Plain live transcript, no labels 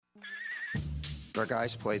Our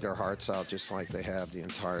guys played their hearts out just like they have the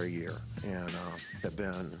entire year, and have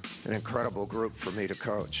been an incredible group for me to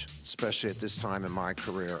coach, especially at this time in my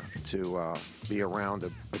career, to be around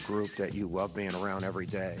a group that you love being around every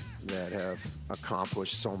day, that have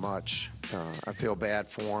accomplished so much. I feel bad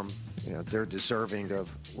for them. You know, they're deserving of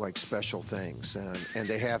like special things, and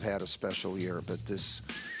they have had a special year, but this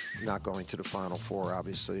not going to the Final Four,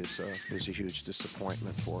 obviously, is a huge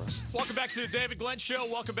disappointment for us. Welcome back to the David Glenn Show.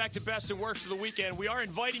 Welcome back to Best and Worst of the Weekend. We are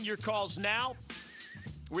inviting your calls now.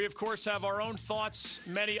 We, of course, have our own thoughts,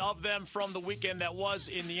 many of them from the weekend that was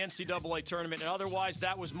in the NCAA tournament. And otherwise,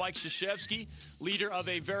 that was Mike Krzyzewski, leader of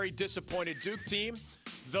a very disappointed Duke team.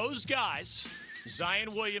 Those guys,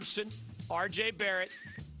 Zion Williamson, R.J. Barrett,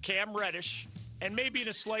 Cam Reddish, and maybe in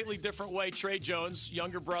a slightly different way, Trey Jones,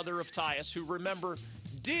 younger brother of Tyus, who, remember,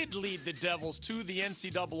 did lead the Devils to the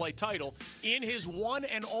NCAA title in his one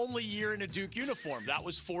and only year in a Duke uniform. That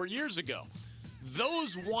was 4 years ago.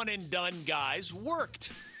 Those one-and-done guys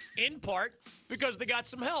worked, in part because they got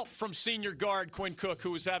some help from senior guard Quinn Cook,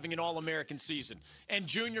 who was having an All-American season, and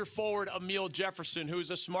junior forward Emile Jefferson,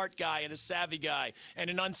 who's a smart guy and a savvy guy and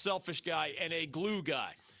an unselfish guy and a glue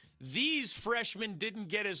guy. These freshmen didn't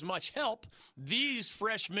get as much help. These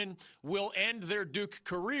freshmen will end their Duke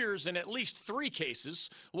careers in at least 3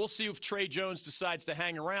 cases. We'll see if Trey Jones decides to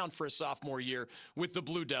hang around for a sophomore year with the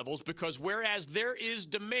Blue Devils, because whereas there is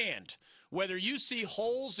demand, whether you see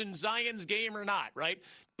holes in Zion's game or not, right?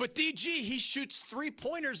 But DG, he shoots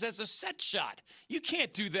 3-pointers as a set shot. You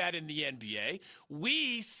can't do that in the NBA.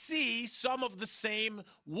 We see some of the same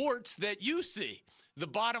warts that you see. The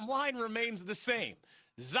bottom line remains the same.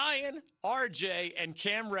 Zion, RJ, and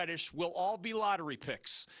Cam Reddish will all be lottery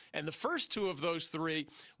picks. And the first 2 of those 3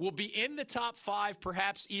 will be in the top 5,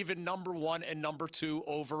 perhaps even number 1 and number 2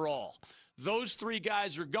 overall. Those 3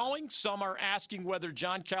 guys are going. Some are asking whether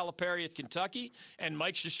John Calipari at Kentucky and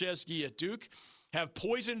Mike Krzyzewski at Duke have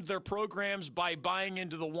poisoned their programs by buying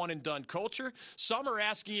into the one-and-done culture. Some are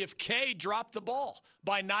asking if K dropped the ball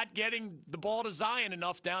by not getting the ball to Zion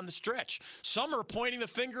enough down the stretch. Some are pointing the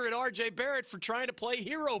finger at R.J. Barrett for trying to play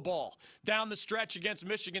hero ball down the stretch against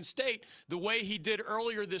Michigan State, the way he did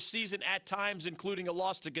earlier this season at times, including a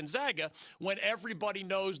loss to Gonzaga, when everybody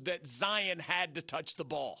knows that Zion had to touch the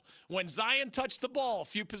ball. When Zion touched the ball a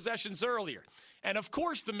few possessions earlier, and of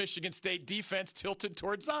course the Michigan State defense tilted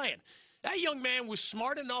toward Zion. That young man was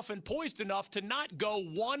smart enough and poised enough to not go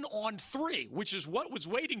 1-on-3, which is what was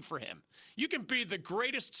waiting for him. You can be the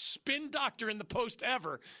greatest spin doctor in the post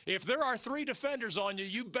ever. If there are 3 defenders on you,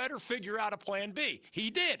 you better figure out a plan B.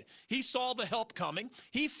 He did. He saw the help coming.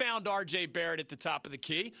 He found R.J. Barrett at the top of the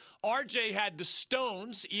key. R.J. had the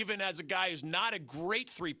stones, even as a guy who's not a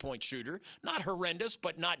great three-point shooter, not horrendous,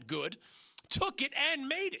 but not good, took it and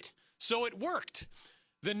made it. So it worked.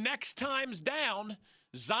 The next time's down,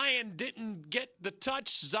 Zion didn't get the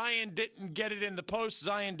touch. Zion didn't get it in the post.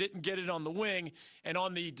 Zion didn't get it on the wing. And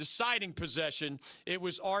on the deciding possession, it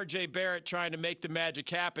was R.J. Barrett trying to make the magic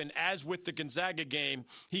happen. As with the Gonzaga game,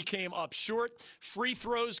 he came up short. Free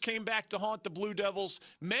throws came back to haunt the Blue Devils.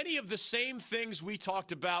 Many of the same things we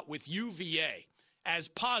talked about with UVA as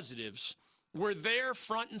positives were there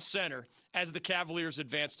front and center as the Cavaliers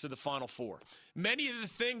advanced to the Final Four. Many of the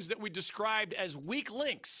things that we described as weak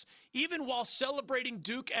links, even while celebrating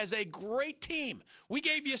Duke as a great team. We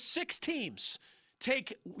gave you 6 teams.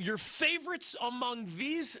 Take your favorites among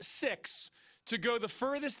these 6 to go the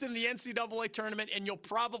furthest in the NCAA tournament, and you'll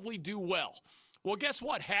probably do well. Well, guess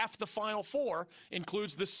what? Half the Final Four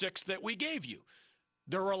includes the 6 that we gave you.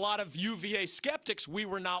 There were a lot of UVA skeptics. We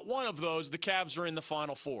were not one of those. The Cavs are in the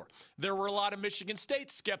Final Four. There were a lot of Michigan State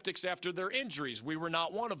skeptics after their injuries. We were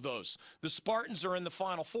not one of those. The Spartans are in the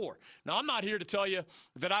Final Four. Now, I'm not here to tell you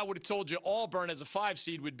that I would have told you Auburn as a 5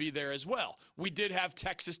 seed would be there as well. We did have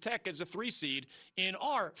Texas Tech as a 3 seed in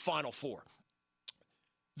our Final Four.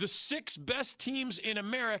 The 6 best teams in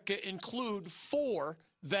America include 4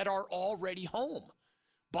 that are already home.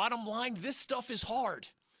 Bottom line, this stuff is hard.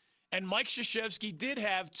 And Mike Krzyzewski did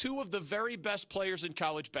have 2 of the very best players in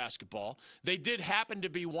college basketball. They did happen to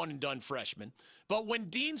be one-and-done freshmen. But when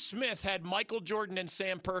Dean Smith had Michael Jordan and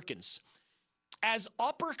Sam Perkins as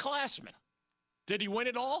upperclassmen, did he win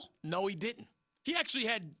it all? No, he didn't. He actually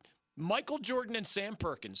had Michael Jordan and Sam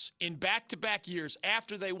Perkins in back-to-back years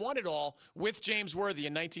after they won it all with James Worthy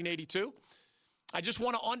in 1982. I just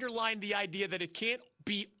want to underline the idea that it can't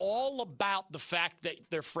be all about the fact that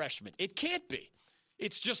they're freshmen. It can't be.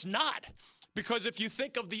 It's just not. Because if you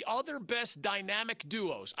think of the other best dynamic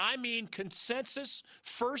duos, I mean consensus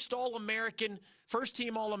first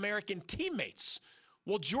team All-American teammates.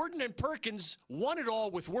 Well, Jordan and Perkins won it all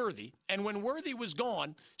with Worthy, and when Worthy was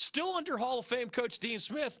gone, still under Hall of Fame coach Dean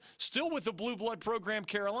Smith, still with the Blue Blood program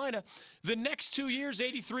Carolina. The next 2 years,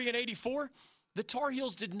 83 and 84, the Tar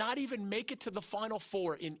Heels did not even make it to the Final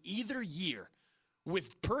Four in either year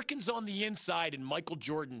with Perkins on the inside and Michael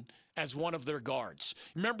Jordan as one of their guards.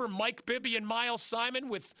 Remember Mike Bibby and Miles Simon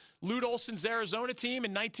with Lute Olson's Arizona team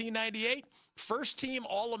in 1998? First team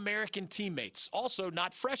All-American teammates, also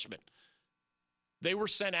not freshmen. They were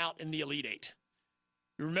sent out in the Elite Eight.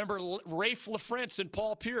 You remember Rafe LaFrance and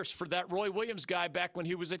Paul Pierce for that Roy Williams guy back when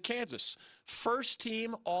he was at Kansas. First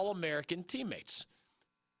team All-American teammates.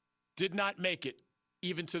 Did not make it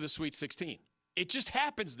even to the Sweet 16. It just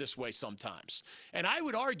happens this way sometimes. And I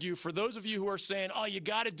would argue for those of you who are saying, oh, you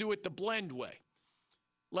got to do it the blend way.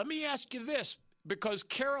 Let me ask you this, because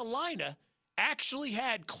Carolina actually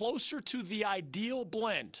had closer to the ideal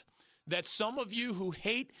blend that some of you who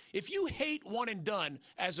hate, if you hate one and done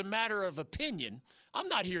as a matter of opinion, I'm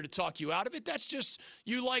not here to talk you out of it. That's just,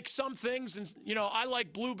 you like some things, and, you know, I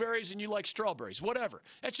like blueberries and you like strawberries, whatever.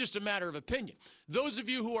 That's just a matter of opinion. Those of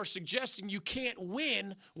you who are suggesting you can't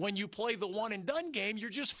win when you play the one and done game, you're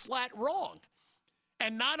just flat wrong.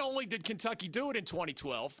 And not only did Kentucky do it in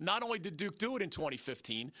 2012, not only did Duke do it in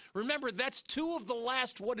 2015, remember, that's two of the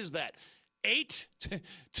last, what is that? 8 to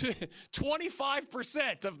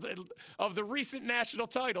 25% of the recent national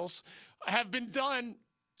titles have been done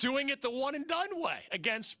doing it the one and done way,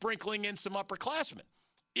 again, sprinkling in some upperclassmen.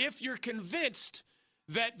 If you're convinced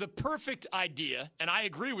that the perfect idea, and I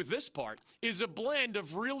agree with this part, is a blend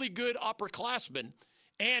of really good upperclassmen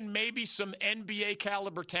and maybe some NBA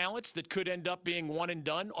caliber talents that could end up being one and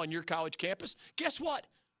done on your college campus, guess what?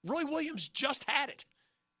 Roy Williams just had it.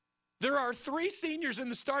 There are 3 seniors in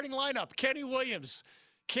the starting lineup, Kenny Williams,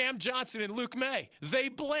 Cam Johnson, and Luke May. They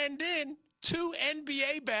blend in 2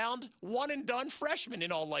 NBA-bound, one-and-done freshmen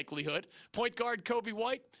in all likelihood, point guard Kobe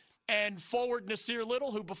White and forward Nasir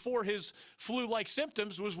Little, who before his flu-like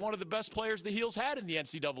symptoms was one of the best players the Heels had in the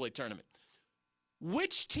NCAA tournament.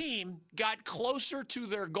 Which team got closer to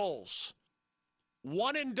their goals?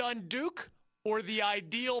 One-and-done Duke or the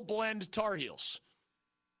ideal blend Tar Heels?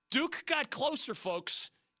 Duke got closer, folks.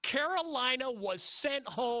 Carolina was sent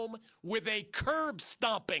home with a curb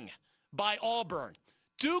stomping by Auburn.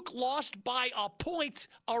 Duke lost by a point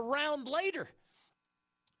a round later.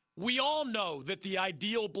 We all know that the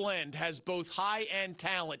ideal blend has both high-end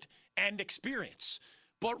talent and experience.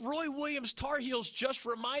 But Roy Williams' Tar Heels just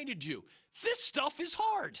reminded you, this stuff is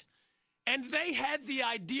hard. And they had the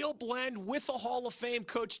ideal blend with a Hall of Fame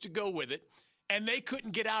coach to go with it, and they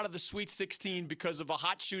couldn't get out of the Sweet 16 because of a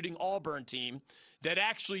hot-shooting Auburn team that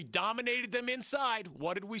actually dominated them inside.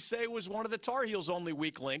 What did we say was one of the Tar Heels' only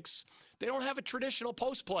weak links? They don't have a traditional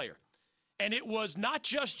post player. And it was not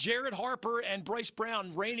just Jared Harper and Bryce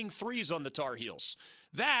Brown raining threes on the Tar Heels.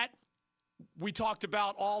 That, we talked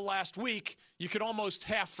about all last week. You could almost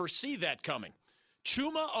half foresee that coming.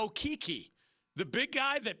 Chuma Okeke, the big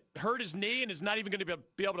guy that hurt his knee and is not even going to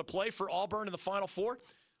be able to play for Auburn in the Final Four.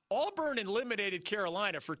 Auburn eliminated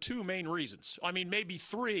Carolina for 2 main reasons. I mean, maybe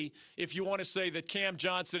 3 if you want to say that Cam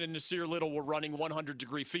Johnson and Nasir Little were running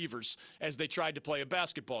 100-degree fevers as they tried to play a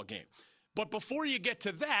basketball game. But before you get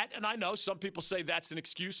to that, and I know some people say that's an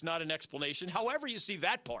excuse, not an explanation, however you see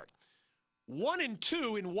that part, 1 and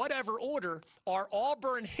 2, in whatever order, are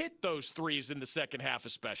Auburn hit those threes in the second half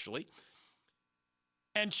especially.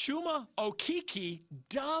 And Chuma Okeke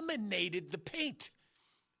dominated the paint.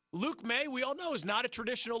 Luke May, we all know, is not a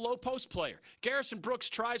traditional low-post player. Garrison Brooks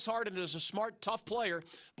tries hard and is a smart, tough player,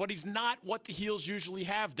 but he's not what the Heels usually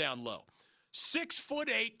have down low.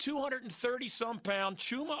 6'8", 230-some-pound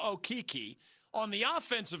Chuma Okeke on the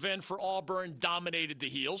offensive end for Auburn dominated the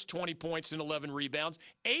Heels, 20 points and 11 rebounds,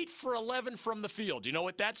 8 for 11 from the field. You know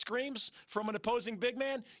what that screams from an opposing big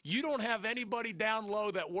man? You don't have anybody down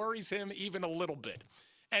low that worries him even a little bit.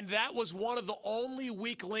 And that was one of the only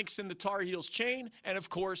weak links in the Tar Heels chain, and of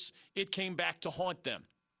course, it came back to haunt them.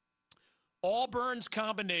 Auburn's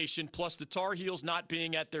combination, plus the Tar Heels not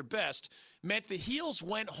being at their best, meant the Heels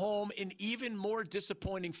went home in even more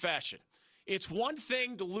disappointing fashion. It's one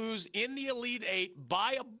thing to lose in the Elite Eight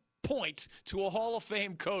by a point to a Hall of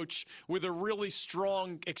Fame coach with a really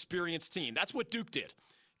strong, experienced team. That's what Duke did.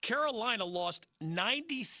 Carolina lost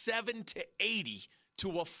 97-80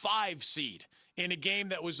 to a 5 seed in a game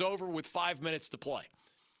that was over with 5 minutes to play.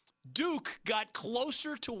 Duke got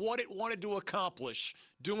closer to what it wanted to accomplish,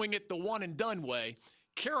 doing it the one-and-done way.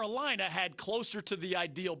 Carolina had closer to the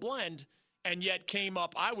ideal blend, and yet came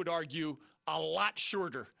up, I would argue, a lot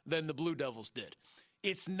shorter than the Blue Devils did.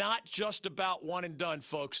 It's not just about one and done,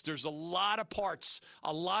 folks. There's a lot of parts,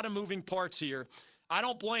 a lot of moving parts here. I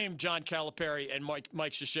don't blame John Calipari and Mike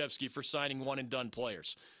Krzyzewski for signing one and done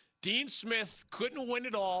players. Dean Smith couldn't win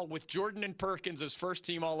it all with Jordan and Perkins as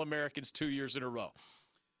first-team All-Americans 2 years in a row.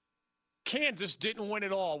 Kansas didn't win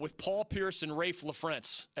it all with Paul Pierce and Rafe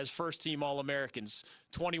LaFrentz as first-team All-Americans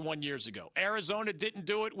 21 years ago. Arizona didn't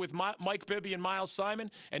do it with Mike Bibby and Miles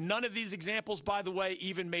Simon, and none of these examples, by the way,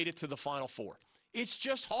 even made it to the Final Four. It's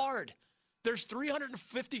just hard. There's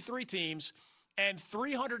 353 teams, and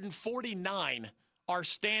 349 are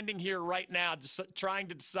standing here right now trying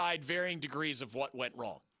to decide varying degrees of what went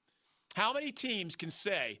wrong. How many teams can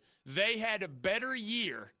say they had a better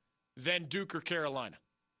year than Duke or Carolina?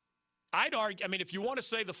 I'd argue, if you want to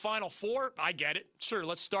say the Final Four, I get it. Sure,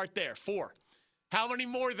 let's start there. 4. How many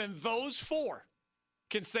more than those 4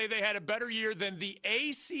 can say they had a better year than the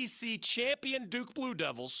ACC champion Duke Blue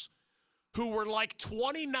Devils, who were like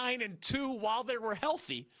 29-2 while they were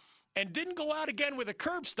healthy and didn't go out again with a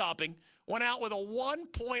curb stomping, went out with a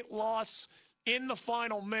 1-point loss in the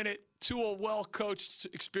final minute to a well-coached,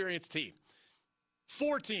 experienced team?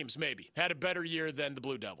 4 teams maybe had a better year than the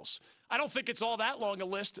Blue Devils. I don't think it's all that long a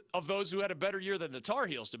list of those who had a better year than the Tar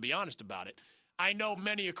Heels, to be honest about it. I know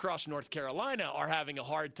many across North Carolina are having a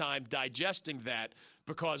hard time digesting that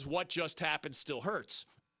because what just happened still hurts.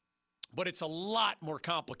 But it's a lot more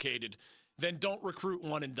complicated than don't recruit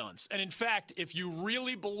one-and-dones. And in fact, if you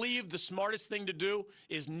really believe the smartest thing to do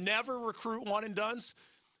is never recruit one-and-dones,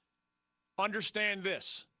 understand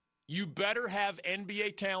this. You better have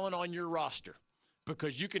NBA talent on your roster,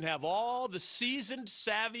 because you can have all the seasoned,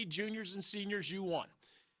 savvy juniors and seniors you want.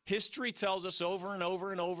 History tells us over and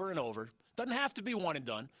over and over and over, doesn't have to be one and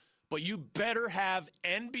done, but you better have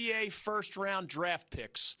NBA first-round draft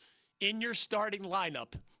picks in your starting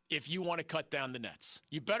lineup if you want to cut down the nets.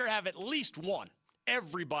 You better have at least one.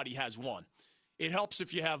 Everybody has one. It helps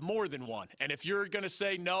if you have more than one. And if you're going to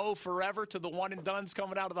say no forever to the one-and-dones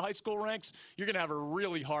coming out of the high school ranks, you're going to have a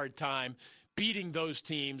really hard time beating those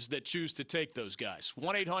teams that choose to take those guys.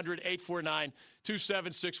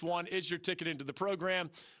 1-800-849-2761 is your ticket into the program.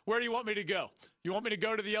 Where do you want me to go? You want me to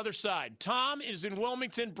go to the other side? Tom is in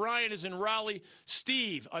Wilmington. Brian is in Raleigh.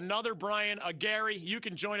 Steve, another Brian, a Gary. You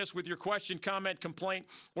can join us with your question, comment, complaint,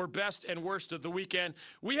 or best and worst of the weekend.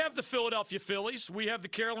 We have the Philadelphia Phillies. We have the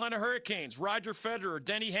Carolina Hurricanes, Roger Federer,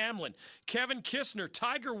 Denny Hamlin, Kevin Kistner,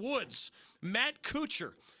 Tiger Woods, Matt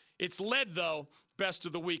Kuchar. It's led, though, best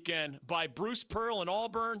of the weekend, by Bruce Pearl in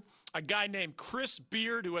Auburn, a guy named Chris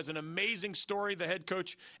Beard, who has an amazing story, the head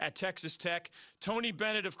coach at Texas Tech, Tony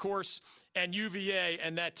Bennett, of course, and UVA,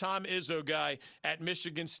 and that Tom Izzo guy at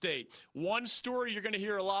Michigan State. One story you're going to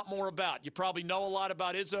hear a lot more about. You probably know a lot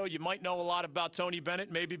about Izzo. You might know a lot about Tony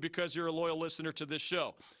Bennett, maybe because you're a loyal listener to this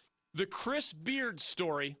show. The Chris Beard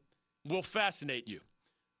story will fascinate you.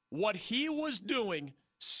 What he was doing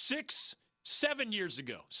 7 years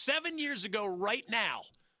ago right now,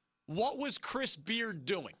 what was Chris Beard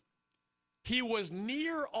doing? He was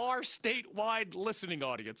near our statewide listening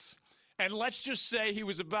audience, and let's just say he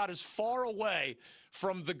was about as far away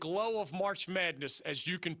from the glow of March Madness as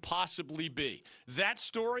you can possibly be. That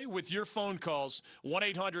story with your phone calls,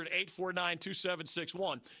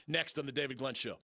 1-800-849-2761, next on The David Glenn Show.